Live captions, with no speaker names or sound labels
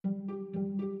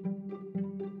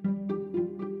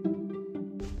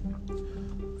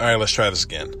All right, let's try this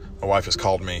again. My wife has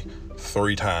called me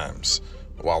 3 times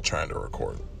while trying to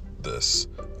record this.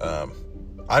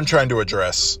 I'm trying to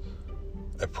address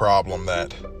a problem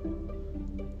that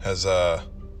has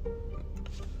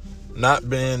not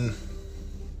been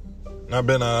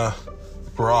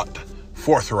brought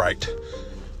forthright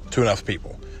to enough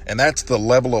people, and that's the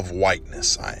level of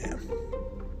whiteness I am.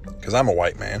 Because I'm a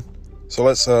white man, so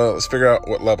let's figure out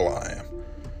what level I am.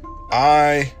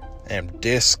 I am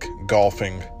disc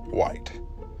golfing white,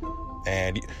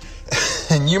 and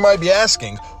you might be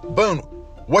asking, Boone,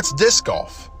 what's disc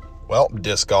golf? Well,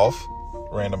 disc golf,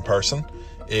 random person,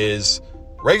 is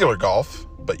regular golf,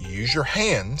 but you use your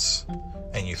hands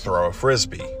and you throw a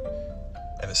frisbee.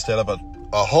 And instead of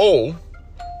a hole,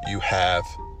 you have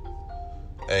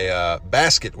a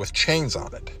basket with chains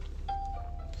on it.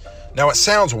 Now, it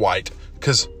sounds white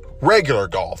because regular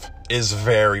golf is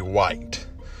very white.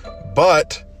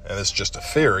 But, and this is just a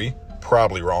theory,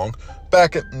 probably wrong,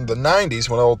 back in the 90s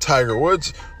when old Tiger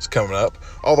Woods was coming up,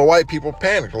 all the white people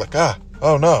panicked, like,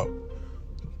 oh no,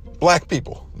 black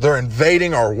people, they're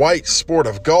invading our white sport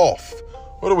of golf.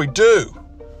 What do we do?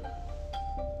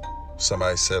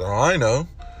 Somebody said, oh, I know.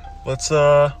 Let's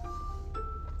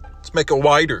make it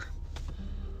whiter.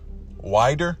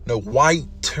 Whiter? No,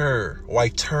 whiter.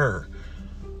 Whiter.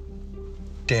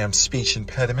 Damn speech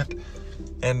impediment.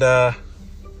 And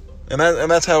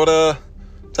that's how it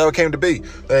came to be.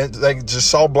 They just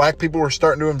saw black people were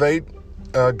starting to invade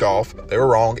golf. They were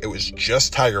wrong. It was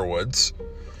just Tiger Woods,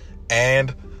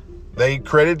 and they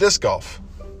created disc golf.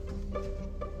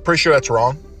 Pretty sure that's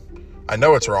wrong. I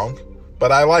know it's wrong,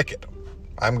 but I like it.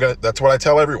 That's what I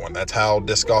tell everyone. That's how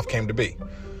disc golf came to be.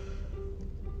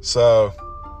 So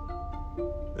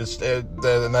that's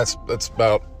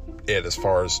about it as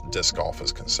far as disc golf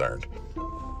is concerned.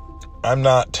 I'm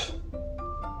not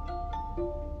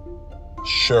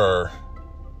sure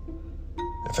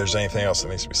if there's anything else that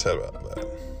needs to be said about that.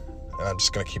 And I'm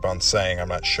just going to keep on saying I'm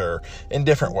not sure in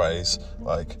different ways.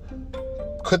 Like,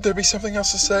 could there be something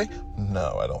else to say?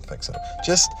 No, I don't think so.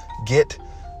 Just get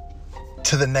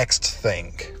to the next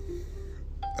thing.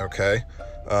 Okay?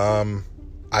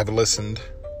 I've listened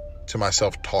to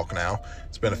myself talk now.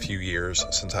 It's been a few years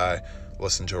since I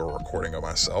listened to a recording of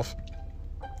myself.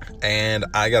 And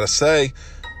I gotta say,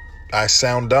 I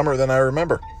sound dumber than I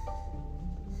remember.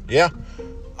 Yeah,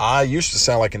 I used to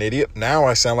sound like an idiot. Now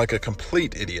I sound like a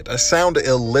complete idiot. I sound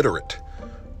illiterate.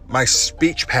 My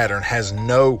speech pattern has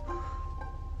no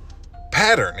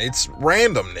pattern. It's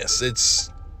randomness.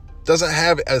 Doesn't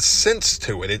have a sense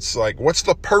to it. It's like, what's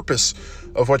the purpose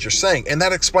of what you're saying? And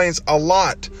that explains a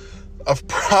lot of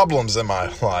problems in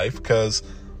my life, because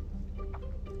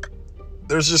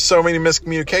there's just so many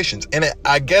miscommunications. And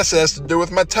I guess it has to do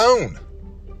with my tone.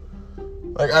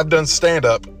 Like, I've done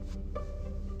stand-up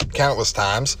countless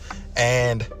times,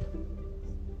 and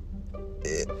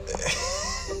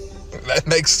that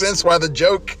makes sense why the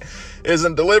joke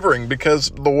isn't delivering,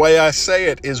 because the way I say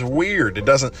it is weird. It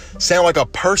doesn't sound like a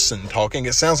person talking.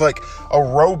 It sounds like a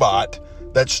robot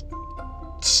that's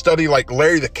studied like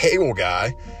Larry the Cable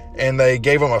Guy, and they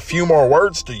gave him a few more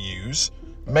words to use,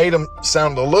 made him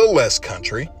sound a little less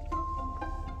country,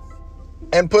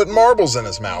 and put marbles in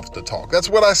his mouth to talk. That's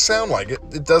what I sound like.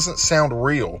 It doesn't sound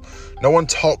real. No one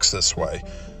talks this way.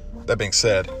 That being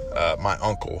said, my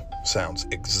uncle sounds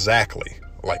exactly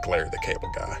like Larry the Cable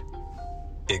Guy.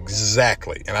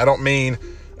 Exactly. And I don't mean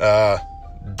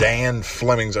Dan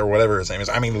Flemings or whatever his name is.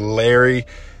 I mean Larry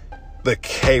the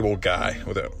Cable Guy.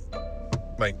 I'm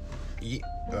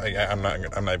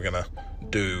not even gonna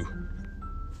do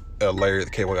a Larry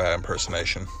the Cable Guy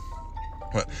impersonation.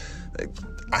 But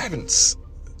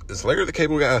is Larry the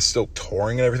Cable Guy still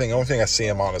touring and everything? The only thing I see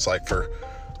him on is like for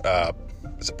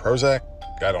is it Prozac?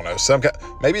 I don't know.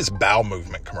 Maybe it's bowel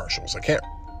movement commercials. I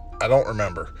don't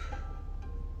remember.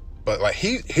 But like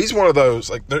he's one of those,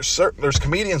 like, there's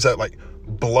comedians that like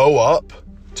blow up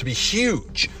to be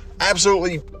huge,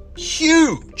 absolutely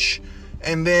huge,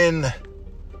 and then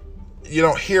you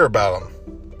don't hear about them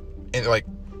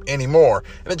anymore.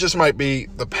 And it just might be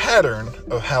the pattern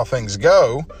of how things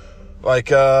go.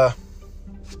 Like Larry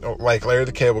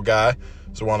the Cable Guy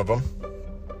is one of them.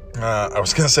 I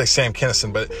was gonna say Sam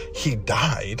Kinison, but he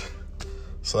died,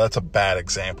 so that's a bad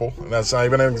example. And that's not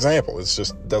even an example. It's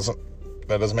just doesn't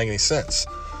make any sense.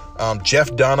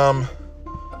 Jeff Dunham,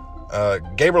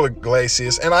 Gabriel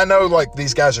Iglesias, and I know like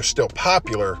these guys are still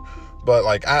popular, but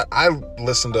like I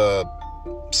listen to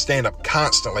stand-up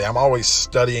constantly. I'm always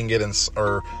studying it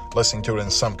or listening to it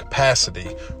in some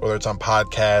capacity, whether it's on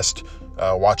podcast,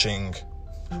 watching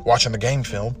the game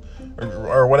film,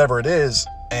 or whatever it is.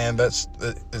 And it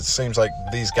seems like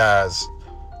these guys,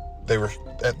 they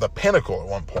at the pinnacle at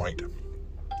one point.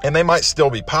 And they might still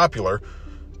be popular,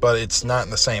 but it's not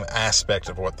in the same aspect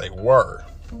of what they were.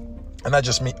 And that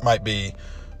just might be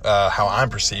how I'm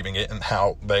perceiving it, and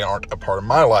how they aren't a part of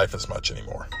my life as much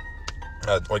anymore.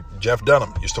 Like Jeff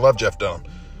Dunham, used to love Jeff Dunham.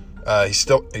 He's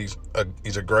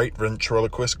a great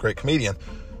ventriloquist, great comedian,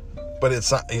 but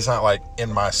he's not like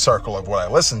in my circle of what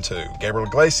I listen to. Gabriel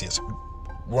Iglesias,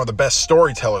 one of the best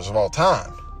storytellers of all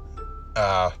time.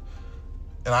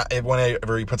 And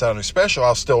whenever he puts out a new special,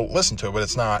 I'll still listen to it, but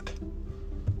it's not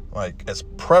like as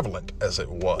prevalent as it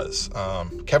was.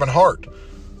 Kevin Hart,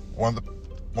 one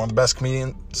of the best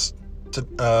comedians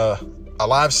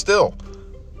alive still.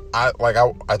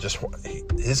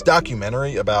 His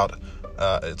documentary about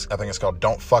I think it's called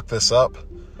 "Don't Fuck This Up"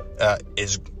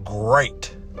 is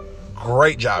great.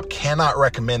 Great job. Cannot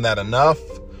recommend that enough.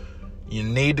 You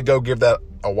need to go give that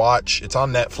a watch. It's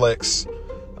on Netflix.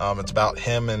 It's about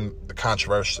him and the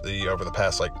controversy over the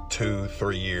past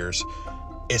 2-3 years.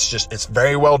 It's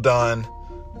very well done.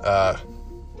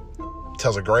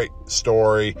 Tells a great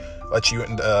story. Lets you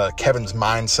into Kevin's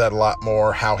mindset a lot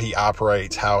more, how he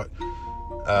operates, how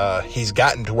he's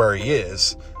gotten to where he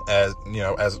is, as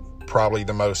probably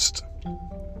the most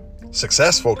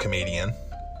successful comedian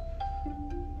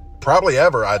probably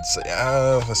ever, I'd say.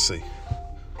 Let's see.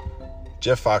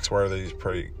 Jeff Foxworthy is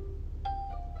pretty.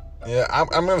 Yeah,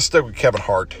 I'm going to stick with Kevin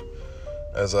Hart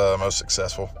as most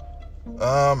successful.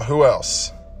 Who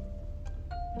else?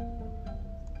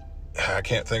 I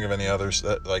can't think of any others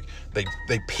that they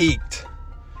peaked,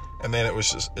 and then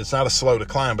it's not a slow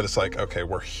decline, but it's like, okay,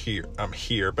 we're here. I'm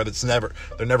here, but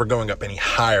they're never going up any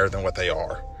higher than what they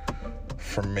are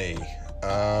for me.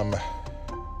 I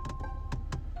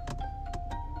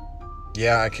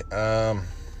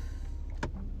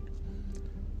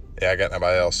got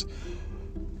nobody else.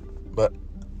 But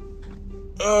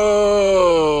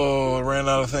I ran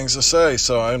out of things to say,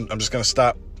 so I'm just gonna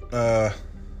stop. I'm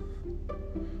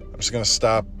just gonna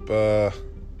stop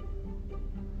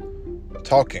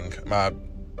talking. My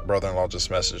brother-in-law just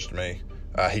messaged me.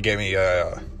 He gave me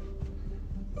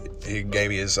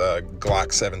his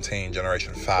Glock 17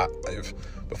 Generation 5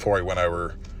 before he went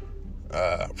over,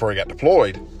 before he got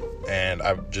deployed, and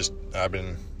I've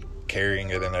been carrying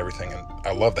it and everything, and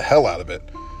I love the hell out of it.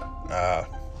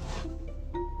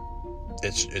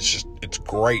 It's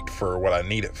great for what I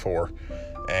need it for,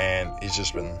 and he's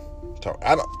just been talking.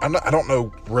 I don't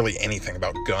know really anything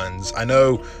about guns. I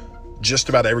know just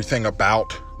about everything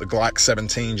about the Glock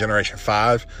 17 Generation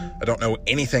 5. I don't know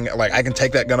anything. I can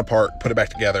take that gun apart, put it back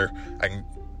together. I can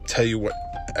tell you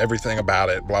everything about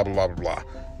it, blah, blah, blah, blah, blah.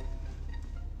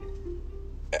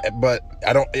 But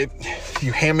if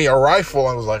you hand me a rifle,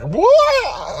 I was like,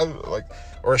 what?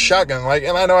 Or a shotgun,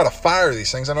 and I know how to fire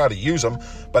these things. I know how to use them,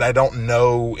 but I don't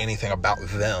know anything about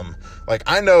them.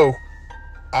 I know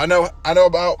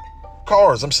about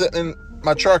cars. I'm sitting in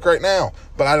my truck right now,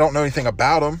 but I don't know anything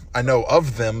about them. I know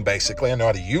of them, basically. I know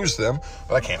how to use them,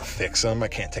 but I can't fix them. I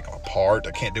can't take them apart.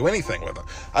 I can't do anything with them.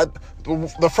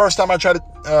 The first time I tried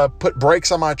to put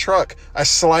brakes on my truck, I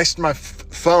sliced my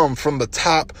thumb from the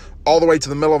top all the way to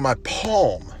the middle of my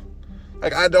palm.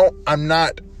 I'm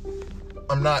not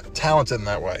talented in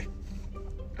that way,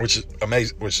 which is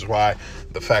amazing. Which is why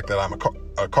the fact that I'm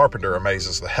a carpenter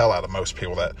amazes the hell out of most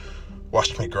people that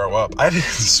watched me grow up. I didn't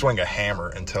swing a hammer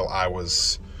until I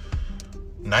was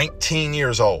 19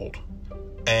 years old,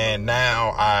 and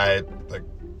now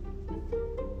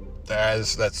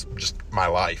that's just my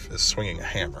life, is swinging a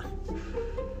hammer.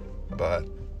 But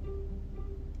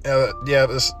this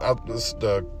is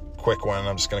the quick one.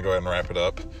 I'm just gonna go ahead and wrap it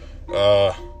up.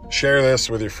 Share this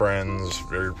with your friends,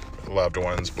 your loved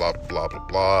ones, blah, blah, blah,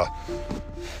 blah.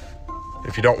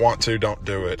 If you don't want to, don't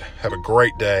do it. Have a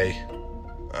great day.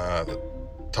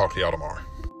 Talk to y'all tomorrow.